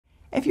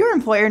If your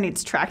employer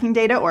needs tracking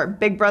data or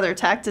Big Brother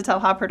tech to tell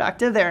how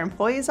productive their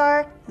employees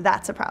are,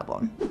 that's a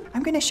problem.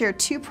 I'm going to share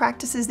 2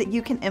 practices that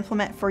you can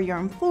implement for your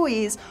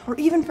employees or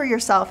even for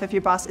yourself if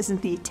your boss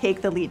isn't the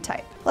take the lead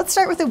type. Let's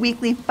start with a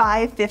weekly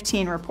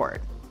 5-15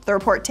 report. The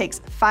report takes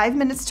 5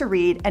 minutes to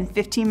read and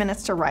 15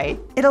 minutes to write.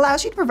 It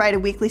allows you to provide a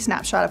weekly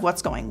snapshot of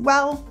what's going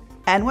well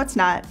and what's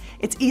not.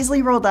 It's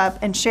easily rolled up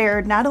and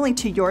shared not only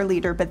to your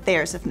leader, but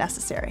theirs if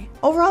necessary.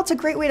 Overall, it's a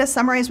great way to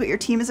summarize what your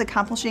team is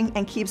accomplishing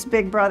and keeps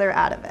Big Brother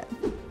out of it.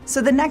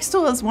 So the next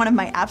tool is one of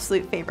my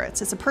absolute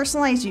favorites. It's a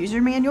personalized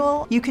user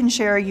manual. You can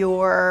share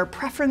your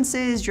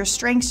preferences, your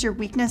strengths, your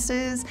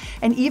weaknesses,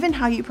 and even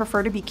how you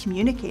prefer to be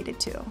communicated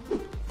to.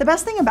 The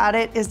best thing about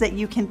it is that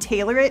you can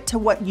tailor it to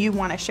what you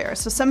want to share.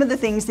 So some of the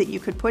things that you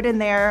could put in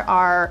there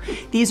are,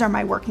 these are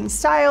my working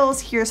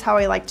styles, here's how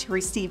I like to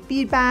receive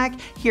feedback,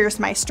 here's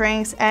my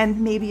strengths,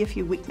 and maybe a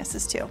few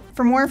weaknesses too.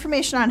 For more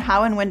information on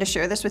how and when to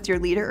share this with your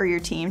leader or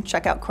your team,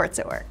 check out Quartz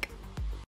at Work.